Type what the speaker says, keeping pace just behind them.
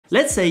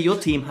Let's say your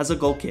team has a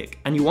goal kick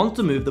and you want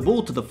to move the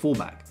ball to the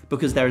fullback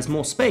because there is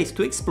more space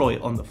to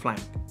exploit on the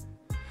flank.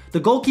 The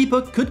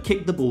goalkeeper could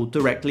kick the ball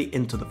directly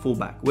into the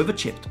fullback with a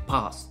chipped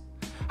pass.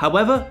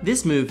 However,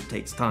 this move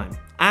takes time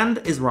and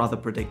is rather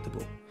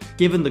predictable,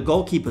 given the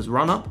goalkeeper's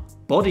run-up,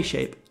 body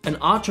shape, and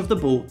arch of the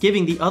ball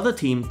giving the other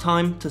team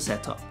time to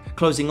set up,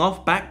 closing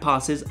off back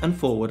passes and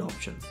forward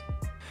options.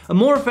 A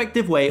more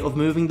effective way of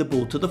moving the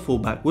ball to the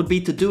fullback would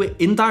be to do it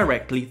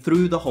indirectly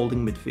through the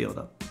holding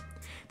midfielder.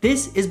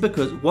 This is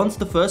because once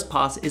the first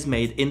pass is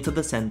made into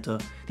the centre,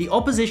 the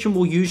opposition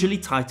will usually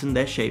tighten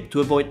their shape to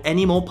avoid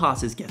any more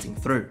passes getting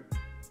through,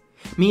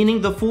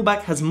 meaning the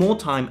fullback has more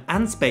time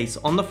and space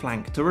on the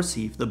flank to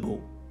receive the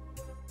ball.